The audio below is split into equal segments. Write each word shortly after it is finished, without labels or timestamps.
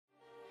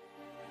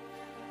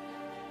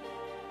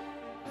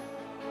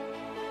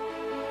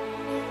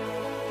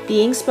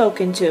being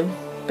spoken to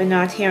but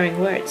not hearing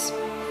words,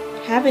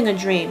 having a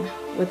dream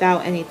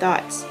without any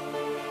thoughts,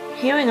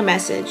 hearing a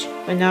message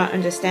but not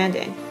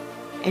understanding,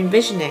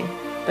 envisioning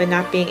but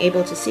not being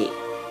able to see,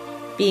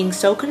 being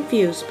so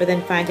confused but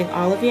then finding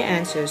all of your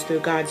answers through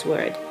God's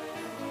Word.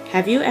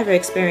 Have you ever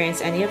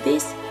experienced any of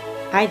these?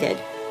 I did.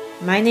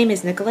 My name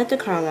is Nicolette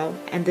DiCarlo,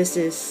 and this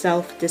is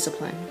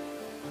Self-Discipline.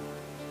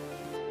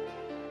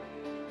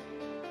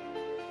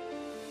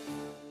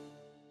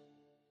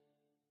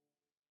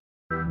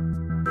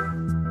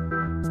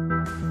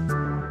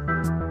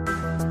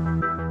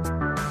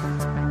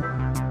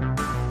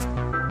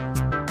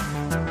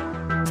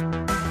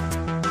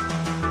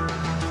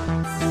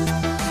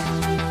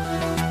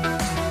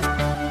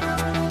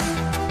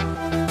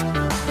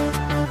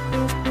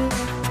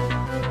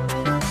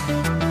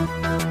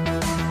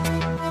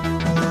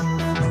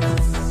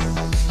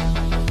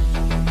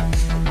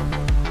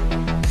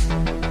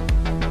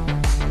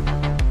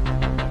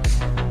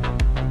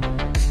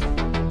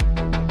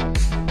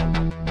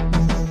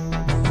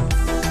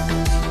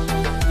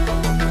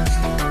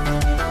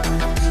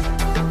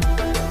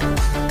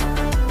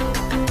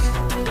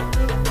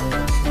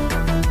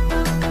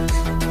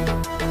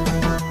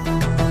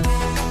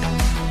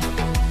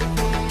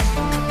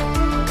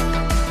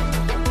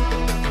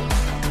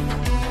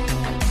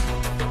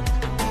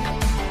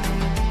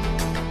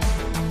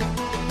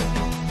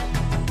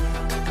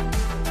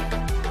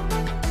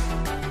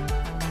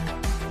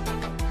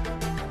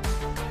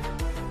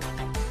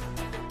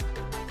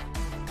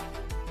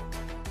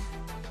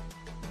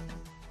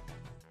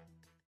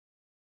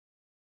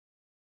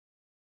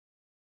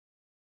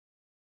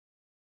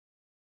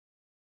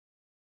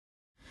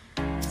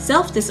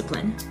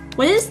 Self-discipline.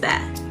 What is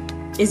that?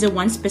 Is it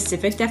one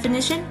specific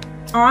definition,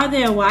 or are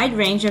there a wide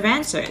range of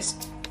answers?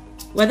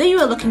 Whether you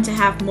are looking to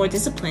have more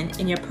discipline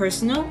in your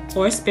personal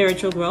or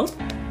spiritual growth,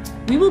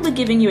 we will be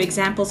giving you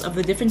examples of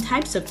the different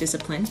types of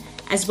discipline,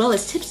 as well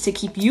as tips to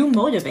keep you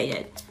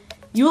motivated.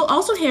 You will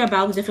also hear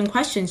about the different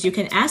questions you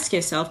can ask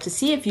yourself to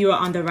see if you are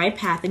on the right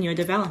path in your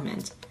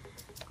development.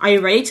 Are you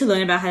ready to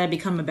learn about how to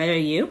become a better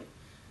you?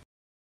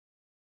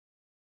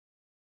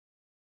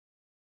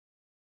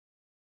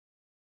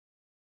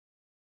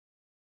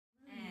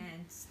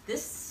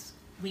 This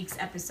week's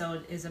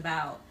episode is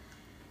about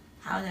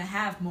how to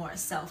have more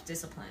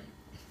self-discipline.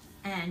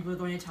 And we're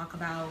going to talk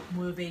about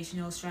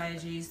motivational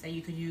strategies that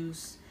you could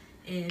use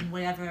in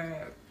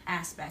whatever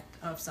aspect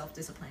of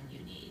self-discipline you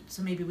need.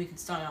 So maybe we could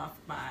start off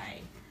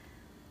by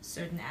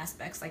certain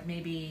aspects, like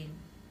maybe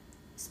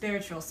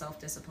spiritual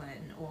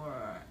self-discipline or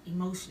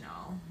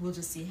emotional. We'll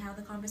just see how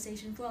the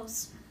conversation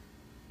flows.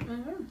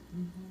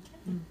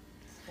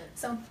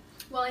 So,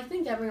 well, I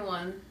think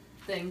everyone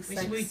thinks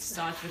we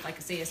start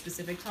with say a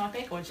specific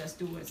topic, or just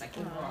do it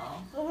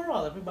overall?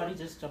 Overall, everybody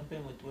just jump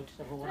in with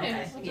whichever one.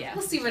 Okay. Yeah.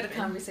 We'll see where the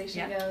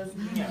conversation goes.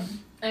 Yeah.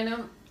 I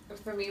know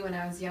for me, when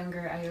I was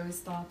younger, I always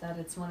thought that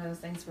it's one of those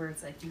things where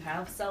it's like you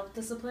have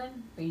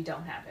self-discipline, but you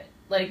don't have it.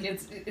 Like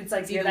it's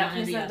like either that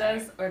person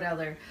does or the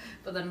other.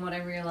 But then what I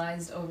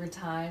realized over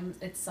time,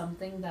 it's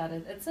something that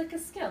it's like a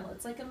skill.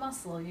 It's like a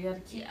muscle. You got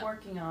to keep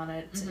working on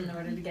it in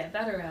order to get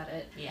better at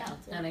it. Yeah.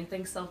 And I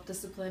think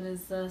self-discipline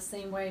is the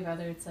same way,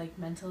 whether it's like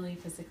mentally,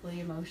 physically,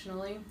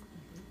 emotionally,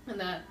 and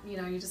that you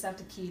just have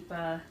to keep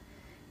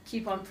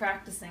on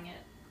practicing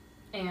it,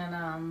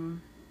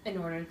 and in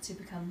order to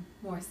become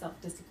more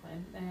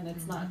self-disciplined. And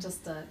it's not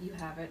just you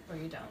have it or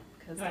you don't,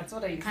 because that's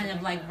what I used to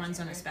think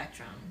runs on a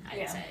spectrum,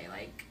 I'd say.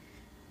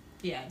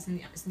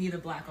 It's neither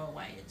black or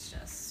white. It's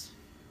just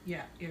you're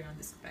on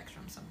the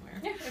spectrum somewhere.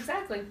 Yeah,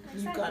 exactly.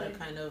 You gotta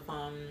kind of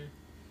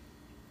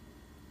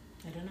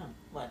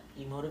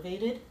be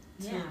motivated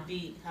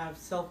to have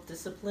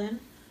self-discipline.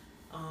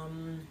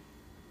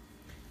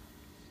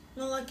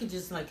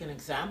 Just like an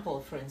example,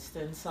 for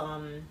instance.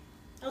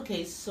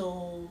 Okay,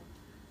 so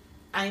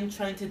I'm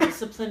trying to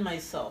discipline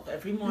myself.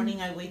 Every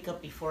morning I wake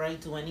up, before I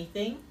do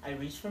anything, I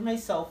reach for my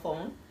cell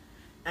phone,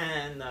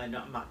 and I'm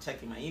not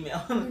checking my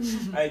email.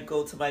 I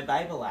go to my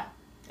Bible app.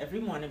 Every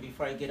morning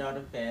before I get out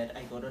of bed,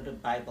 I go to the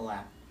Bible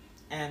app,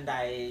 and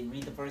I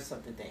read the verse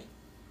of the day.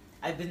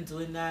 I've been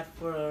doing that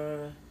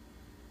for,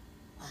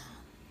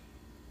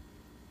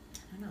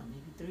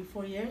 maybe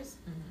 3-4 years.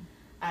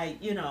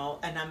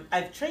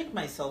 I've trained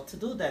myself to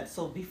do that.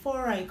 So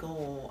before I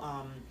go,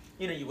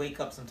 you wake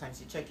up,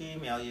 sometimes you check your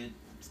email, you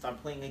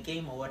start playing a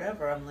game or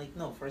whatever. I'm like,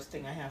 no, first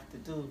thing I have to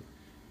do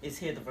is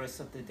hear the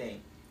verse of the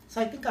day. So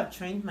I think I've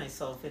trained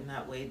myself in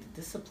that way to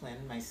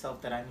discipline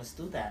myself that I must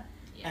do that.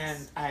 Yes.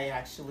 And I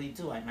actually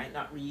do. I might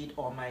not read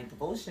all my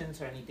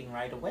devotions or anything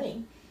right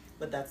away,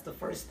 but that's the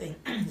first thing.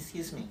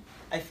 Excuse me.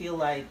 I feel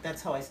like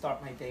that's how I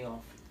start my day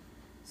off.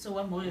 So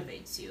what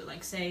motivates you?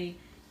 Say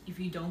if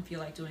you don't feel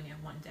like doing it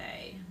one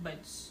day,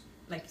 but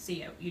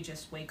say you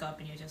just wake up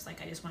and you're just I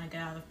just want to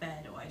get out of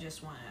bed, or I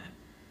just want to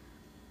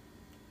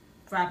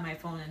grab my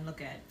phone and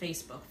look at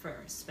Facebook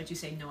first, but you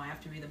say, no, I have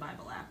to read the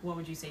Bible app. What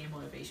would you say your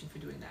motivation for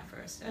doing that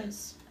first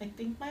is? I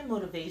think my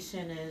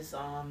motivation is,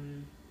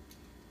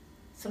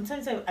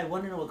 sometimes I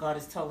want to know what God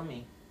is telling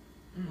me.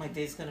 My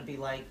day's going to be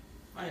like,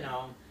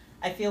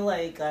 I feel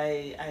like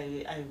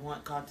I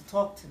want God to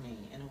talk to me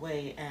in a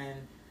way,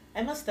 and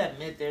I must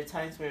admit there are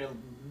times where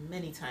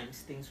many times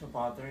things were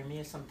bothering me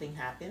or something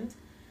happened,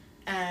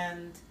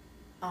 and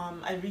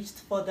I reached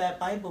for that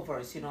Bible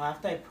verse,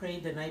 after I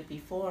prayed the night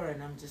before,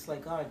 and I'm just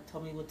like, God,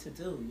 tell me what to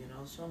do,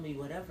 show me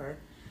whatever.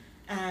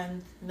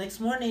 And next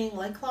morning,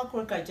 like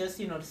clockwork, I just,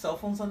 the cell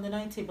phone's on the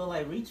night table, I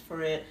reach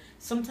for it.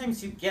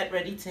 Sometimes you get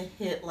ready to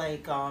hit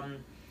like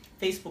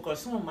Facebook, or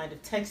someone might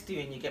have texted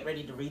you and you get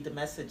ready to read the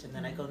message, and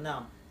then I go,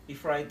 no,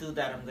 before I do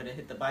that, I'm going to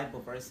hit the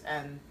Bible verse.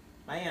 And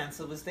my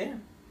answer was there.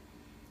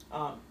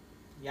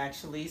 He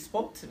actually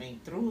spoke to me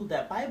through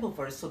that Bible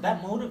verse. So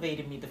that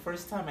motivated me the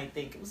first time. I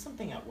think it was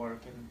something at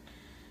work, and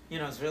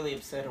I was really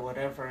upset or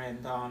whatever,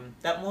 and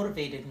that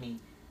motivated me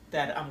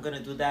that I'm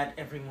gonna do that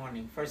every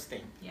morning, first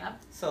thing.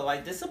 Yep. So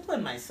I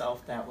discipline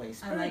myself that way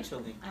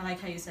spiritually. I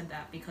like how you said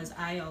that, because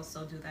I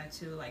also do that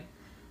too. Like,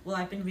 well,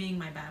 I've been reading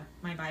my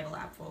Bible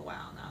app for a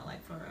while now,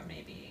 like for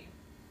maybe,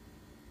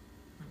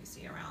 let me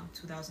see, around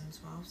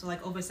 2012. So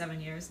like over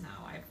 7 years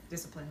now, I've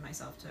disciplined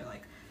myself to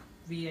like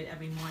read it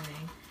every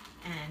morning.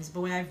 But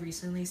what I've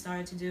recently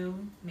started to do,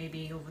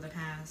 maybe over the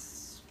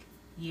past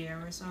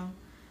year or so,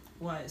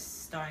 was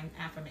starting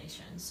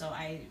affirmations. So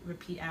I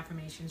repeat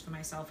affirmations for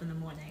myself in the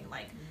morning.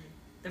 Like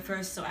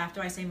so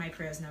after I say my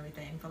prayers and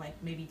everything, for like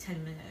maybe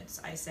 10 minutes,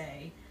 I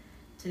say,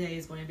 today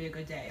is going to be a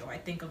good day, or I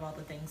think of all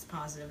the things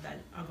positive that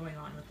are going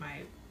on with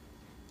my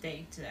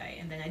day today.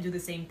 And then I do the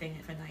same thing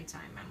for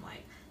nighttime. I'm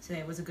like,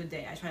 today was a good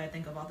day. I try to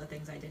think of all the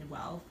things I did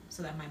well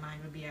so that my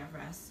mind would be at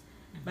rest.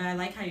 But I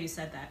like how you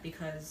said that,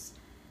 because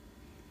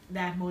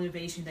that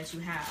motivation that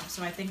you have.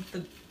 So I think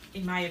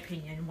in my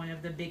opinion, one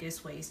of the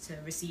biggest ways to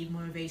receive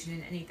motivation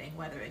in anything,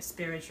 whether it's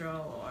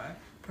spiritual or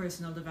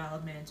personal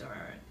development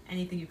or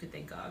anything you could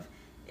think of,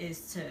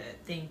 is to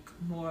think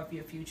more of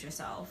your future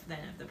self than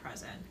of the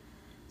present.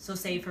 So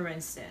say, for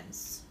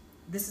instance,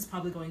 this is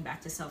probably going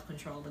back to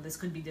self-control, but this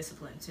could be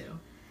discipline too.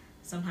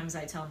 Sometimes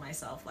I tell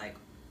myself, like,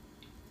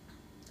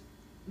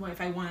 well,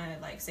 if I want to,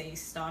 like, say,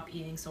 stop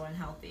eating so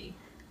unhealthy,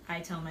 I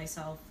tell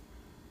myself,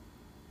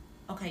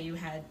 okay, you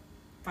had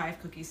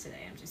 5 cookies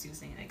today, I'm just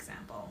using an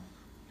example,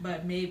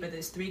 but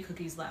there's 3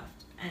 cookies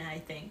left, and I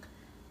think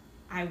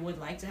I would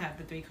like to have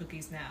the 3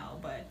 cookies now,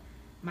 but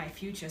my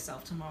future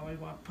self tomorrow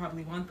would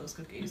probably want those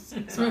cookies,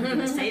 so I'm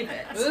gonna save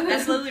it. So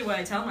that's literally what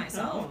I tell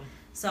myself.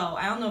 So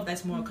I don't know if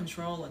that's more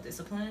control or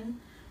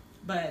discipline,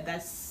 but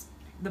that's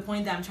the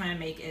point that I'm trying to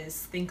make,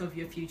 is think of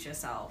your future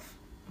self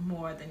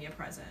more than your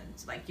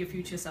present. Like, your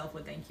future self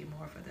would thank you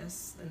more for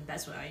this, and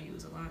that's what I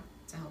use a lot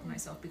to help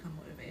myself become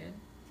motivated.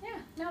 Yeah,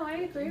 no, I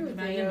agree with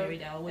you.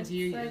 Marydell, what do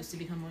you use to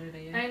become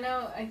motivated? I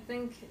know, I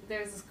think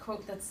there's this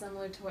quote that's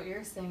similar to what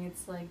you're saying.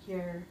 It's like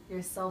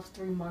yourself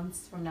 3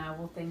 months from now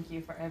will thank you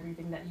for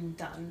everything that you've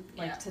done,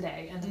 like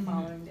today and the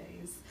following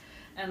days.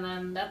 And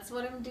then that's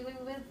what I'm doing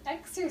with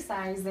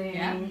exercising.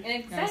 Yeah,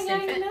 exactly.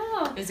 I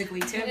know.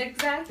 Physically too.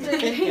 Exactly.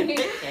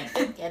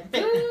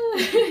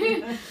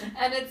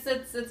 And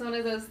it's one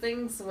of those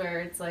things where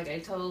it's like, I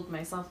told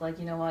myself, like,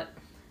 you know what?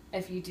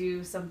 If you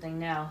do something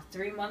now,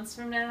 3 months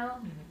from now,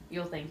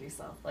 you'll thank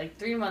yourself. Like,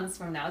 3 months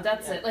from now,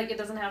 that's it. Like, it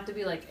doesn't have to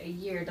be like a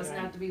year. It doesn't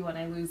have to be when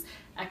I lose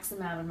X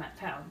amount of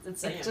pounds.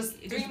 It's like just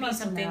 3 months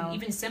something from now,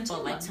 even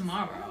simple, like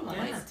tomorrow.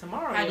 Like,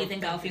 tomorrow. How do you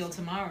think I'll feel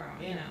tomorrow?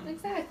 Yeah. You know.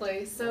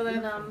 Exactly. So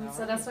then,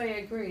 so that's why I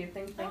agree.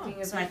 Thinking of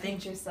your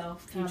future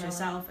self. Future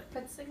self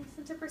puts things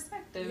into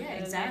perspective. Yeah,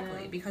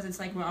 exactly. Because it's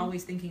like we're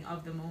always thinking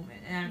of the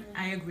moment, and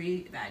I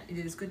agree that it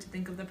is good to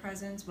think of the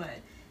present,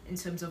 but in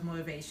terms of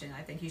motivation,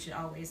 I think you should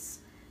always,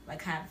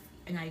 like, have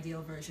an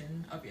ideal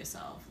version of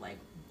yourself, like,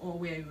 or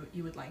where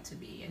you would like to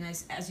be. And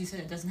as you said,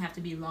 it doesn't have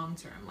to be long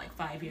term, like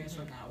 5 years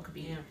from now. It could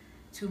be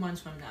 2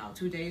 months from now,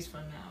 2 days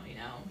from now, you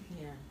know.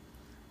 Yeah.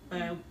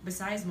 But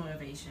besides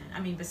motivation,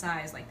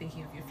 besides like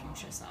thinking of your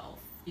future self,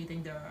 do you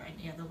think there are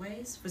any other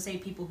ways? For, say,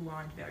 people who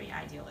aren't very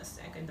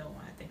idealistic and don't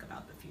want to think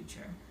about the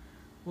future,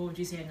 what would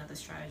you say another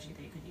strategy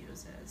they could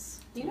use is?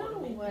 You know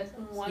what?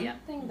 One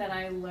thing that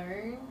I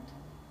learned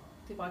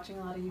through watching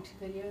a lot of YouTube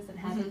videos and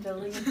habit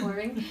building and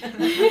forming.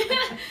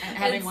 And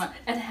having what?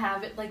 And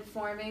habit, like,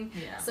 forming.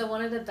 Yeah. So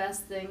one of the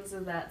best things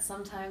is that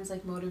sometimes,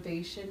 like,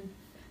 motivation,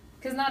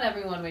 because not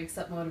everyone wakes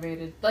up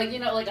motivated. Like, you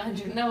know, like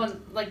 100, no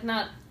one, like,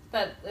 not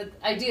that,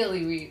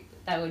 ideally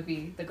that would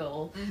be the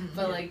goal.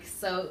 But like,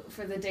 so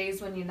for the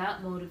days when you're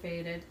not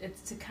motivated,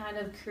 it's to kind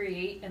of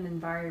create an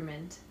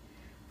environment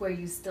where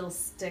you still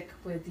stick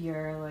with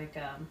your, like,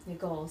 your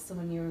goals. So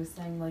when you were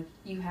saying, like,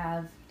 you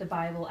have the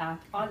Bible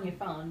app on your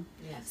phone,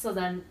 so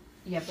then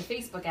you have the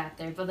Facebook app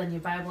there, but then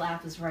your Bible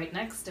app is right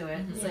next to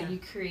it. So you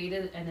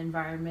created an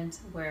environment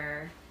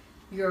where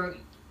you're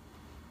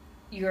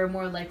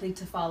more likely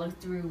to follow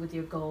through with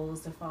your goals,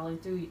 to follow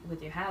through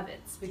with your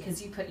habits,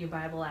 because you put your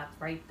Bible app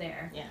right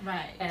there. Yeah.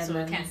 Right. And so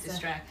it can't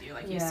distract you,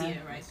 like, you see it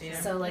right there.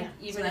 So, like,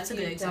 even if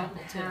you don't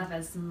have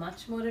as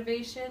much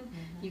motivation,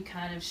 you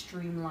kind of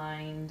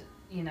streamlined,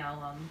 you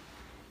know,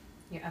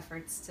 your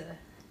efforts to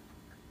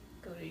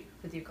go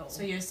with your goal.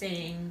 So you're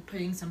saying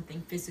putting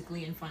something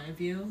physically in front of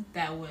you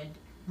that would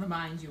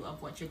remind you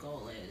of what your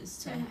goal is,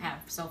 to have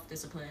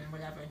self-discipline in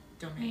whatever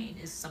domain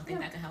is something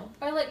that could help.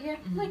 Or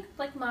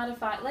like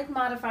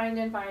modifying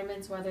the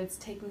environments, whether it's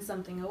taking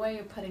something away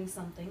or putting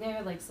something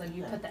there. Like, so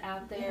you put the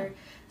app there.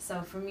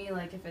 So for me,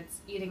 like, if it's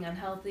eating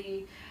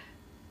unhealthy,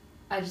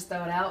 I just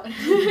throw it out. Just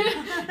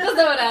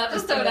throw it out.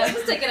 Just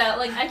take it out.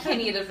 Like, I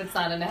can't eat if it's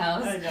not in the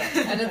house. I know.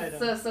 And it's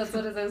so it's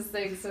one of those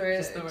things where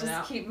just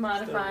keep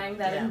modifying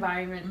that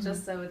environment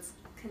just so it's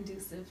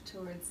conducive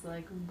towards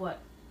like what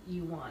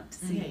you want to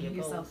see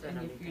yourself in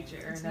your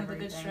future. It's another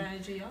good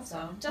strategy also.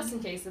 So, just in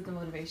case if the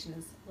motivation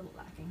is a little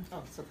lacking.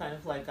 Oh, so kind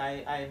of like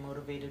I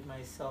motivated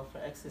myself for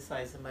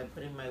exercising by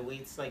putting my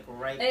weights like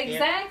right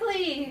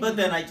Exactly. there. But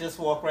then I just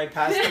walk right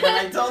past them and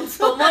I don't.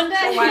 But one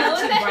day, why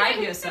don't you bribe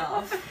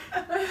yourself?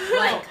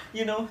 Like,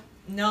 you know?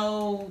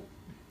 No,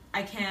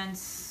 I can't.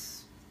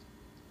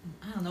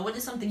 I don't know. What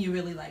is something you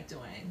really like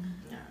doing?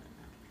 Yeah.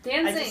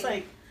 Dancing. I just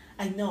like,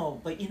 I know,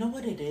 but you know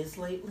what it is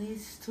lately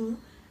too?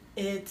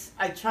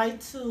 I try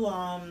to,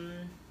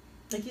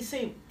 like you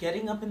say,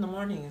 getting up in the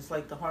morning is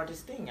like the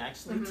hardest thing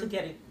actually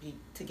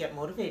to get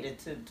motivated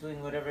to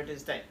doing whatever it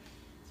is that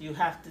you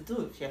have to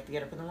do. If you have to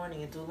get up in the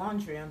morning and do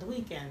laundry on the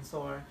weekends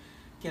or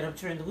get up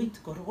during the week to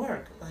go to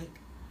work, like,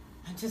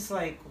 I'm just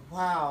like,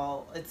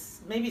 wow,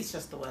 maybe it's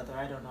just the weather,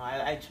 I don't know.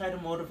 I try to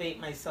motivate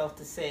myself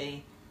to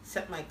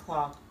set my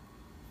clock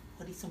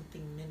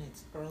 40-something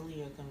minutes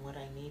earlier than what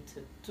I need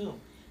to do.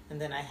 And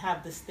then I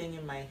have this thing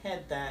in my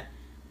head that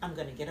I'm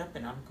going to get up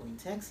and I'm going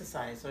to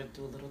exercise or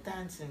do a little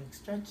dancing,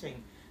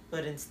 stretching.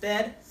 But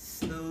instead,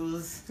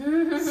 snooze,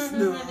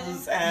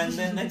 and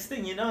then next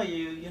thing you know,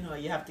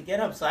 you have to get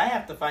up. So I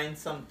have to find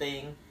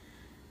something,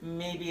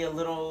 maybe a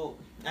little,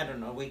 I don't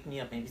know, wake me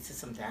up. Maybe it's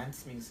some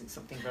dance music,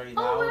 something very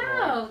loud. Oh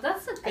wow,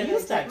 that's a good I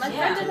used to idea. My actually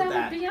friend do did that.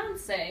 that with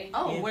Beyonce.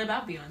 Oh, what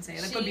about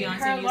Beyonce? Like, what Beyonce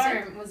her music?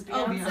 alarm was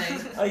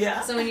Beyonce. Oh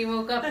yeah. So when you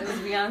woke up, it was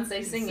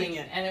Beyonce singing,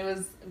 and it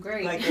was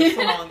great. Like a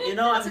song, I'm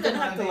gonna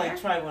have to idea. like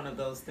try one of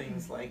those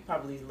things, like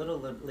probably a little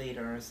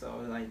later or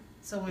so, like.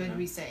 So what did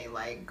we say?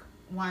 Like,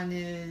 one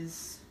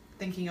is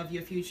thinking of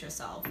your future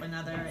self.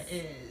 Another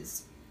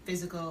is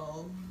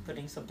physical.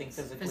 Putting something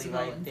physically Physical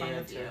right in there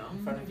front of you.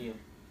 in front of you.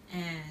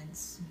 And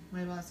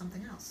what about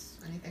something else?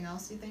 Anything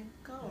else you think?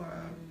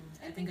 Or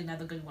I think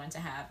another good one to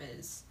have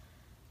is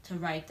to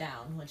write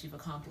down what you've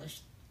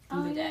accomplished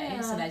through the day,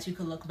 so that you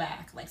can look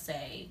back. Like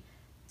say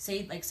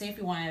if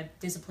you want to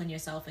discipline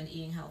yourself in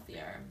eating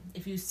healthier,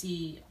 if you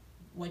see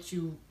what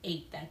you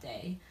ate that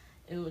day,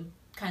 it would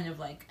kind of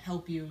like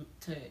help you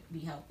to be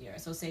healthier.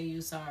 So say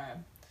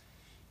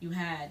you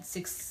had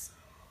 6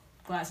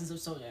 glasses of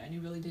soda and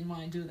you really didn't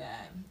want to do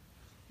that,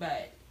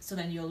 but so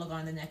then you'll look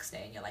on the next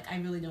day and you're like, I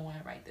really don't want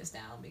to write this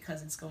down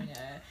because it's going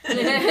to make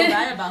me feel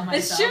bad about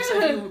myself. It's true.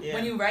 So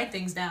when you write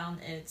things down,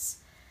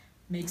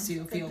 makes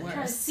you feel worse. You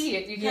kind of see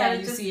it.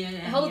 You see it.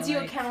 It holds you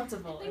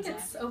accountable. I think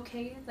it's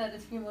okay that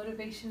if your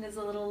motivation is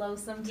a little low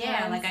sometimes.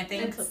 Yeah, like I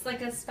think it's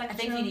like a spectrum. I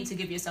think you need to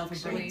give yourself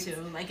a break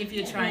too. Like if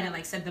you're trying to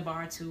like set the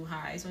bar too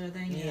high, sort of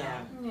thing.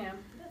 Yeah. Yeah.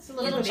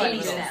 Little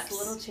baby steps.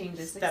 Little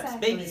changes. Steps.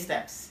 Exactly. Baby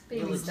steps.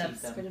 Baby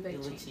steps achieve for the them. big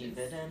You'll changes. achieve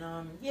it.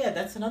 And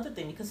that's another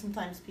thing, because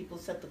sometimes people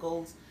set the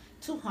goals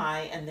too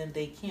high and then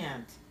they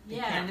can't.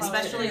 And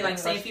especially like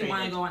say if you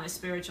want to go on a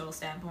spiritual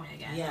standpoint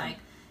again, like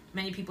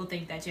many people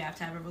think that you have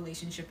to have a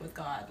relationship with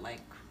God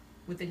like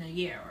within a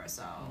year or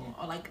so,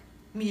 or like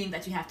meaning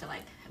that you have to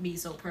like be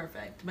so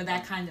perfect, but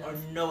that kind of or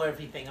know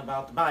everything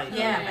about the Bible.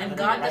 and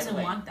God doesn't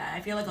want that.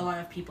 I feel like a lot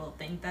of people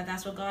think that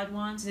that's what God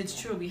wants. It's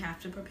true, we have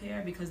to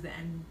prepare because the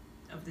end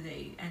of the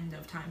day, end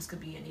of times could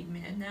be any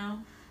minute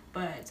now,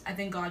 but I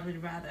think God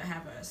would rather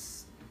have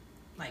us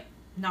like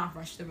not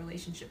rush the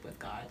relationship with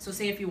God. So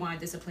say if you want to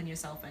discipline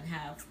yourself and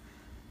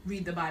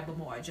read the Bible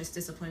more, just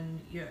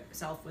discipline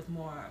yourself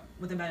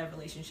with a better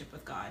relationship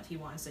with God. He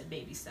wants it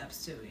baby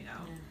steps too,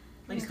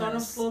 Like start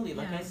off slowly,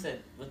 like I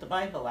said, with the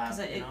Bible app.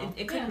 Because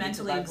it could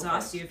mentally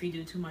exhaust you if you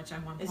do too much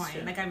at one point.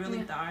 True. Like I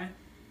really thought,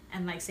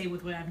 and like say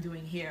with what I'm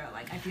doing here,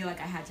 like I feel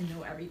like I had to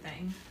know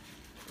everything,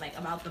 like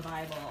about the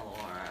Bible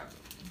or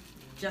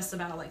just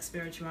about like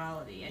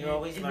spirituality. And You're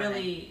always learning.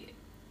 Really,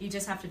 you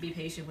just have to be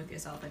patient with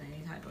yourself in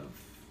any type of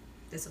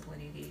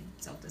discipline you need,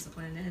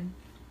 self-discipline in.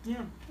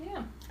 Yeah.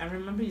 And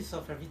remember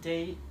yourself every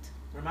day.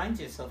 Remind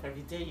yourself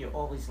every day you're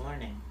always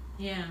learning.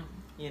 Yeah.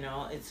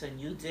 It's a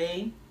new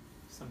day,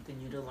 something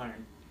new to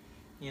learn.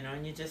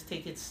 And you just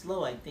take it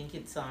slow. I think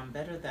it's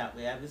better that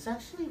way. I was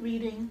actually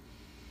reading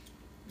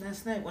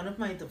last night one of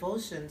my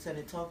devotions, and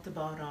it talked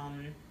about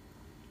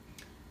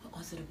what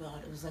was it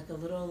about? It was like a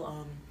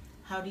little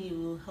how do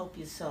you help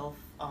yourself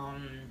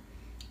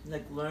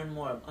like learn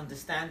more,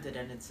 understand it,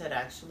 and it said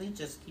actually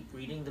just keep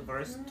reading the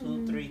verse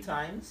 2-3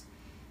 times,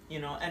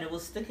 and it will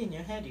stick in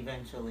your head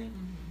eventually.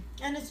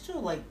 And it's true,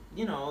 like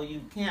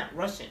you can't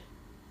rush it.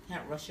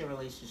 Can't rush your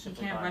relationship.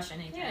 You can't rush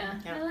anything. Yeah,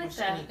 can't I like rush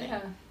that. anything.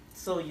 Yeah.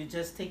 So you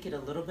just take it a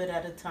little bit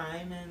at a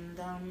time,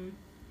 and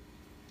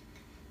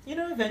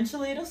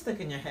eventually it'll stick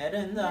in your head,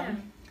 and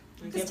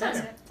you get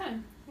better.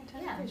 Time.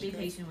 Yeah, be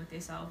patient with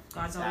yourself.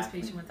 God's always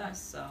patient with us.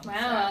 So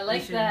wow, I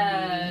like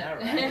that.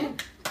 All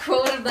right.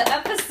 Quote of the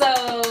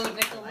episode,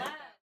 Nicolette.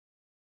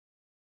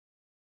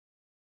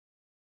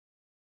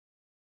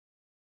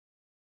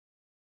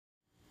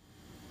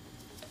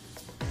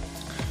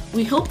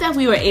 We hope that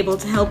we were able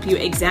to help you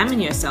examine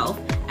yourself,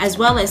 as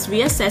well as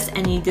reassess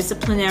any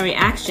disciplinary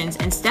actions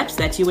and steps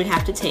that you would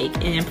have to take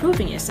in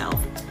improving yourself.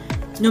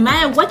 No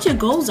matter what your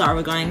goals are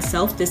regarding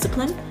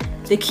self-discipline,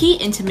 the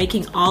key into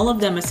making all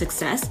of them a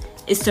success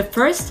is to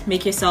first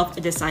make yourself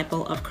a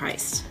disciple of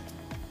Christ.